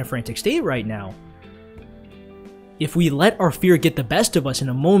enemy is in a frantic state right now. If we let our fear get the best of us in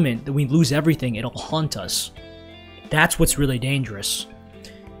a moment, that we lose everything, it'll haunt us. That's what's really dangerous.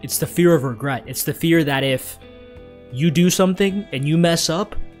 It's the fear of regret. It's the fear that if you do something and you mess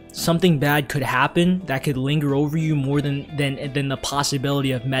up, something bad could happen that could linger over you more than the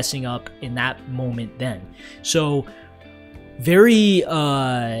possibility of messing up in that moment then. So very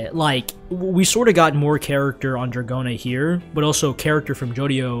like, we sort of got more character on Dragona here, but also character from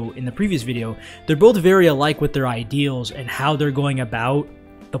JoJo in the previous video. They're both very alike with their ideals and how they're going about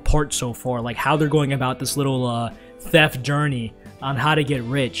the part so far, like how they're going about this little theft journey on how to get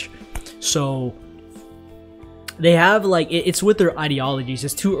rich. So they have, like, it's with their ideologies.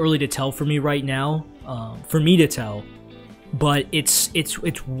 It's too early to tell for me right now, for me to tell, but it's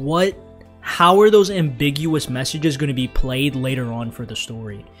what, how are those ambiguous messages going to be played later on for the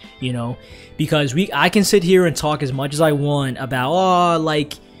story, you know? Because I can sit here and talk as much as I want about, oh,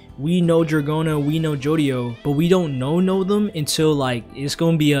 like, we know Dragona, we know JoJo, but we don't know them until, like, it's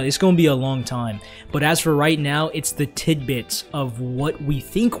gonna be a long time. But as for right now, it's the tidbits of what we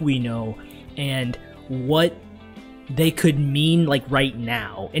think we know and what they could mean, like, right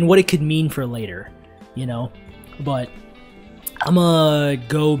now, and what it could mean for later, you know? But I'm gonna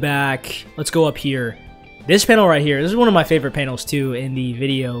go back. Let's go up here. This panel right here, this is one of my favorite panels too in the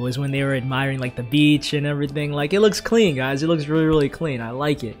video, was when they were admiring, like, the beach and everything. Like, it looks clean, guys. It looks really, really clean. I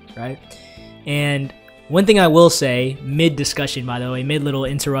like it, right? And one thing I will say, mid-discussion, by the way, mid-little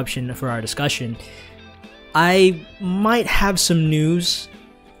interruption for our discussion, I might have some news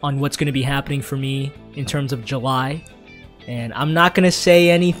on what's going to be happening for me in terms of July. And I'm not going to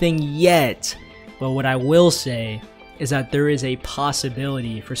say anything yet, but what I will say is that there is a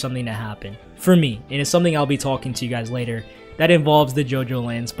possibility for something to happen for me, and it's something I'll be talking to you guys later that involves the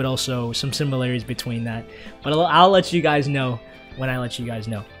JoJoLands, but also some similarities between that. But I'll let you guys know when I let you guys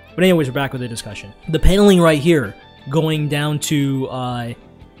know. But anyways, we're back with the discussion. The paneling right here, going down to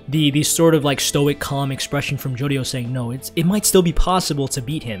the sort of like stoic, calm expression from JoJo saying, no, it might still be possible to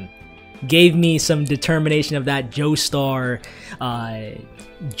beat him, gave me some determination of that Joestar,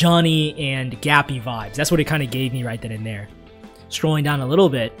 Johnny and Gappy vibes. That's what it kind of gave me right then and there. Scrolling down a little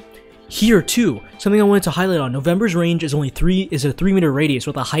bit, here too, something I wanted to highlight on. November's range is only a 3-meter radius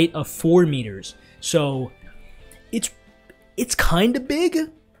with a height of 4 meters. So it's kind of big,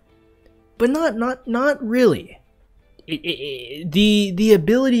 but not really. The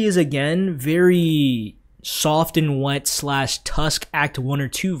ability is, again, very soft and wet / Tusk Act 1 or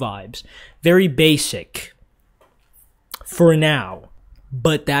 2 vibes. Very basic for now,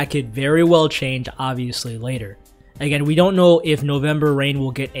 but that could very well change, obviously, later. Again, we don't know if November Rain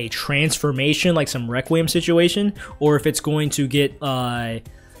will get a transformation, like some Requiem situation, or if it's going to get, or I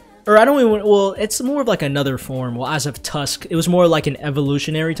don't even, well, it's more of like another form. Well, as of Tusk, it was more like an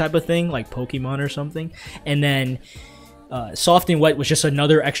evolutionary type of thing, like Pokemon or something. And then Soft and Wet was just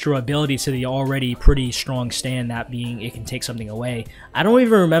another extra ability to the already pretty strong stand, that being it can take something away. I don't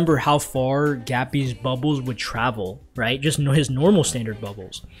even remember how far Gappy's bubbles would travel, right? Just his normal standard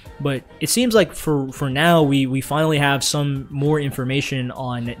bubbles. But it seems like for now, we finally have some more information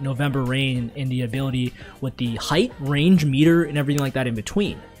on November Rain and the ability with the height, range, meter, and everything like that in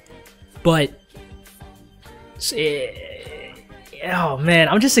between. But oh man,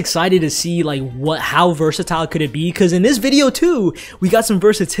 I'm just excited to see like how versatile could it be, because in this video too, we got some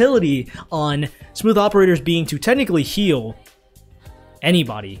versatility on Smooth Operators being to technically heal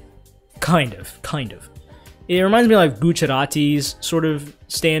anybody, kind of. It reminds me of like Bucciarati's sort of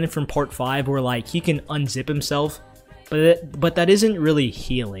stand from part 5, where like he can unzip himself, but that isn't really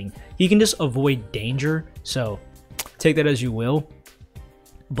healing. He can just avoid danger, so take that as you will.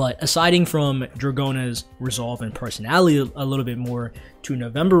 But aside from Dragona's resolve and personality a little bit more to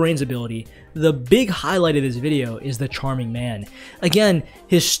November Rain's ability, the big highlight of this video is the Charming Man. Again,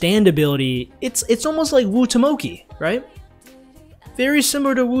 his stand ability, it's almost like 𝐸 right? Very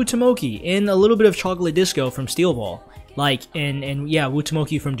similar to 𝐸 and a little bit of Chocolate Disco from Steel Ball. Like, and yeah,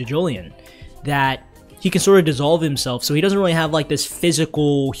 𝐸 from JoJoLand. That he can sort of dissolve himself, so he doesn't really have like this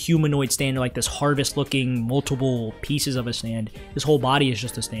physical humanoid stand, like this harvest looking multiple pieces of a stand. His whole body is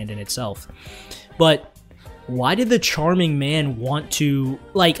just a stand in itself. But why did the Charming Man want to,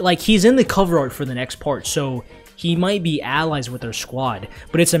 like he's in the cover art for the next part, so he might be allies with their squad,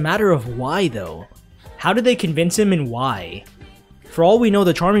 but it's a matter of why though. How did they convince him and why? For all we know,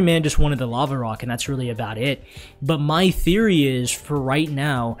 the Charming Man just wanted the lava rock, and that's really about it. But my theory is, for right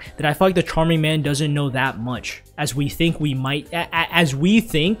now, that I feel like the Charming Man doesn't know that much as we think we might, as we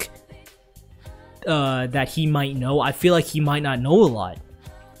think that he might know. I feel like he might not know a lot.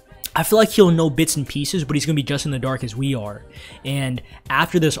 I feel like he'll know bits and pieces, but he's gonna be just in the dark as we are. And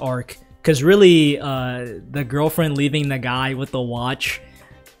after this arc, because really, the girlfriend leaving the guy with the watch,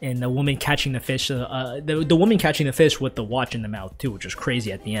 and the woman catching the fish, the woman catching the fish with the watch in the mouth too, which was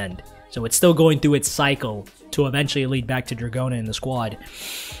crazy at the end. So it's still going through its cycle to eventually lead back to Dragona and the squad.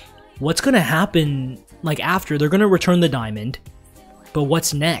 What's gonna happen, like, after? They're gonna return the diamond, but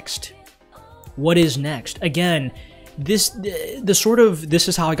what's next? What is next? Again, this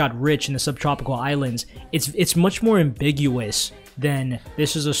is how I got rich in the subtropical islands. It's much more ambiguous than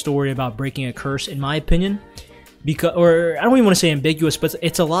this is a story about breaking a curse, in my opinion. Because, or I don't even want to say ambiguous, but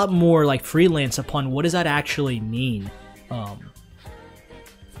it's a lot more like freelance upon what does that actually mean. Well,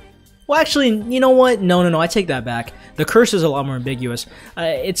 actually, you know what? No, I take that back. The curse is a lot more ambiguous.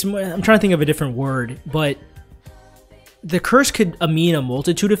 I'm trying to think of a different word, but the curse could mean a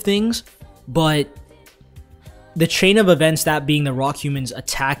multitude of things, but the chain of events, that being the rock humans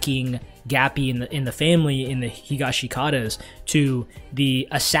attacking �𝐴𝐵 in the family, in the Higashikatas, to the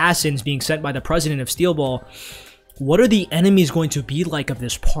assassins being sent by the president of Steel Ball. What are the enemies going to be like of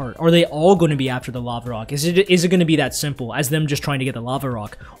this part? Are they all going to be after the lava rock? Is it going to be that simple as them just trying to get the lava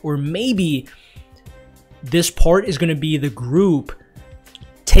rock? Or maybe this part is going to be the group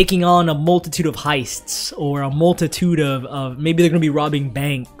taking on a multitude of heists, or a multitude of maybe they're going to be robbing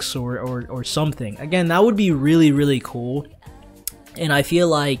banks or something. Again, that would be really, really cool. And I feel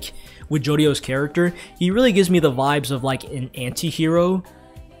like with JoJo's character, he really gives me the vibes of like an anti-hero,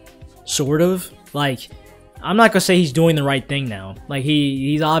 sort of. Like, I'm not gonna say he's doing the right thing now. Like,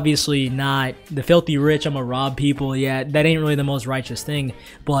 he's obviously not the filthy rich, I'm gonna rob people. Yeah, that ain't really the most righteous thing.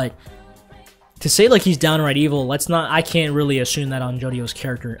 But to say like he's downright evil, I can't really assume that on JoJo's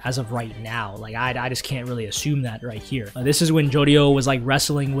character as of right now. Like, I just can't really assume that right here. This is when JoJo was like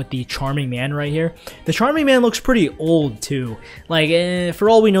wrestling with the Charming Man right here. The Charming Man looks pretty old too. Like, for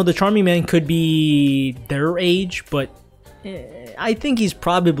all we know, the Charming Man could be their age, but I think he's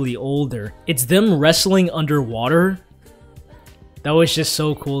probably older. It's them wrestling underwater. That was just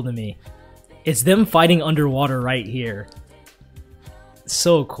so cool to me. It's them fighting underwater right here.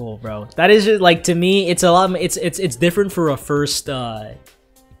 So cool, bro. That is just, like, to me, it's a lot. It's different for a first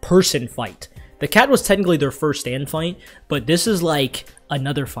person fight. The cat was technically their first stand fight, but this is like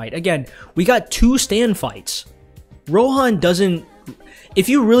another fight. Again, we got 2 stand fights. Rohan doesn't. If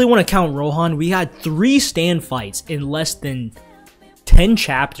you really want to count Rohan, we had 3 stand fights in less than 10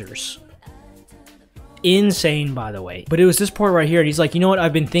 chapters. Insane, by the way. But it was this part right here, and he's like, you know what?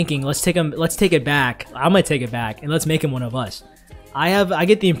 I've been thinking. Let's take it back. I'm gonna take it back, and let's make him one of us. I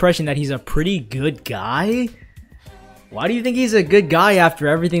get the impression that he's a pretty good guy. Why do you think he's a good guy after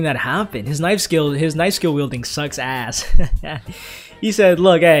everything that happened? His knife skill wielding sucks ass. He said,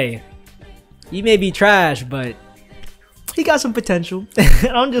 look, hey, he may be trash, but he got some potential. And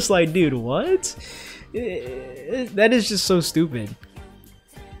I'm just like, dude, what? That is just so stupid.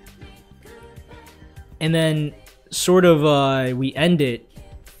 And then sort of we end it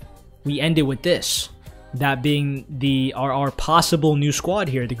with this. That being our possible new squad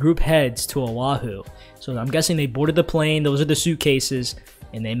here. The group heads to Oahu. So I'm guessing they boarded the plane. Those are the suitcases,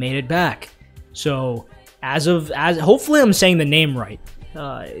 and they made it back. So hopefully I'm saying the name right.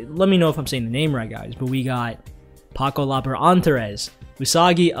 Let me know if I'm saying the name right, guys. But we got Paco Lapar Antares,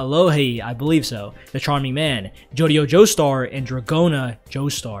 Usagi Alohi, I believe so, the Charming Man, JoJo Joestar, and Dragona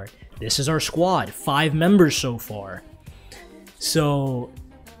Joestar. This is our squad. 5 members so far. So,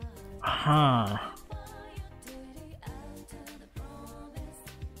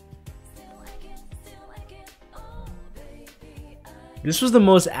 this was the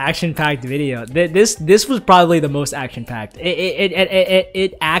most action-packed video. This was probably the most action-packed.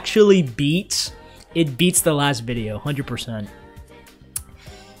 It actually beats the last video, 100%.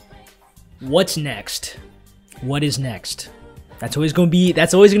 What's next? What is next? That's always gonna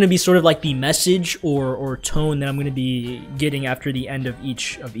be sort of like the message or tone that I'm gonna be getting after the end of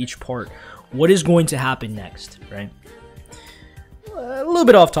each part. What is going to happen next, right? A little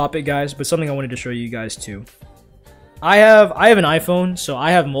bit off topic, guys, but something I wanted to show you guys too. I have an iPhone, so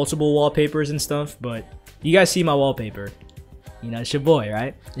I have multiple wallpapers and stuff, but you guys see my wallpaper. You know, it's your boy,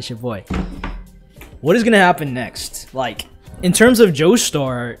 right? It's your boy. What is gonna happen next? Like, in terms of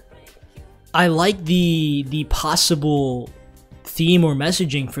Joestar, I like the possible theme or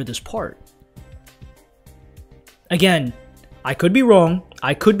messaging for this part. Again, I could be wrong.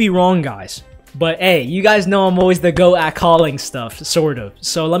 I could be wrong, guys. But hey, you guys know I'm always the go at calling stuff, sort of.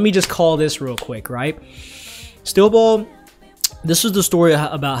 So let me just call this real quick, right? Steel Ball, this is the story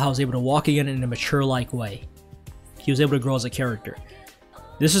about how he was able to walk again in a mature-like way. He was able to grow as a character.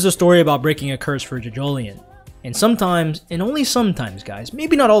 This is a story about breaking a curse for JOJOLAND. And sometimes, and only sometimes, guys,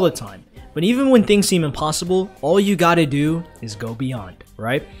 maybe not all the time, but even when things seem impossible, all you gotta do is go beyond,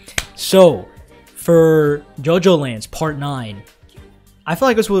 right? So, for JOJOLANDS Part 9, I feel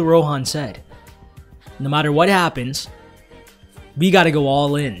like that's what Rohan said. No matter what happens, we gotta go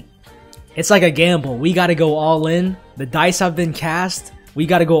all in. It's like a gamble. We gotta go all in. The dice have been cast. We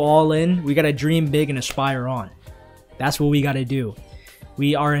gotta go all in. We gotta dream big and aspire on. That's what we gotta do.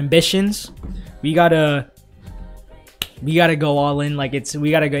 Our ambitions, we gotta go all in. Like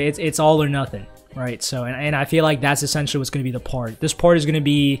it's all or nothing, right? So and I feel like that's essentially what's gonna be the part. This part is gonna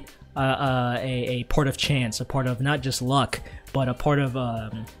be a part of chance, a part of not just luck, but a part of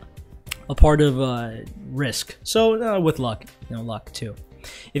risk. So with luck, luck too.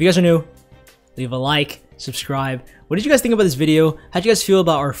 If you guys are new, leave a like, subscribe. What did you guys think about this video? How'd you guys feel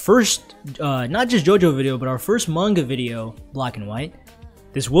about our first, not just JoJo video, but our first manga video, Black and White?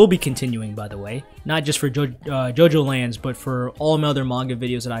 This will be continuing, by the way, not just for JoJoLands, but for all my other manga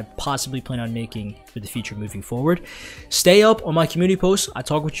videos that I possibly plan on making for the future moving forward. Stay up on my community posts. I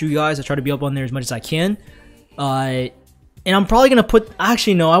talk with you guys. I try to be up on there as much as I can. And I'm probably going to put...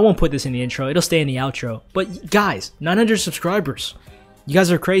 Actually, no, I won't put this in the intro. It'll stay in the outro. But guys, 900 subscribers. You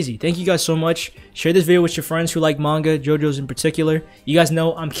guys are crazy. Thank you guys so much. Share this video with your friends who like manga, JoJo's in particular. You guys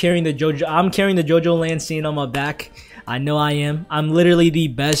know I'm carrying the JoJoLand scene on my back. I know I am. I'm literally the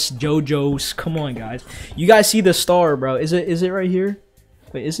best JoJo's. Come on, guys. You guys see the star, bro. Is it right here?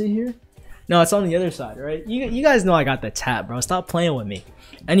 Wait, is it here? No, it's on the other side, right? You guys know I got the tap, bro. Stop playing with me.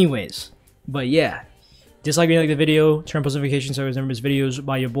 Anyways, but yeah. Dislike me, like the video. Turn post notifications so I remember videos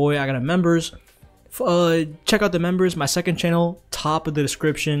by your boy. I got a members. Check out the members. My second channel, top of the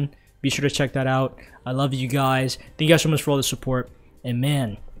description. Be sure to check that out. I love you guys. Thank you guys so much for all the support. And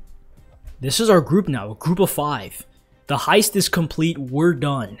man, this is our group now. A group of 5. The heist is complete. We're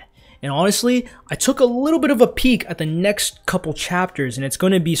done. And honestly, I took a little bit of a peek at the next couple chapters, and it's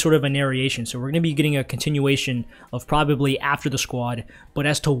going to be sort of a narration. So we're going to be getting a continuation of probably After the Squad. But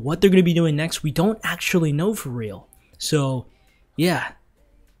as to what they're going to be doing next, we don't actually know for real. So, yeah.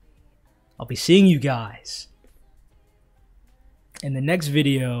 I'll be seeing you guys in the next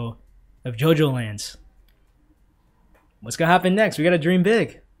video of JoJoLands. What's going to happen next? We got to dream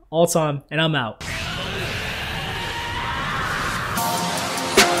big. All time, and I'm out.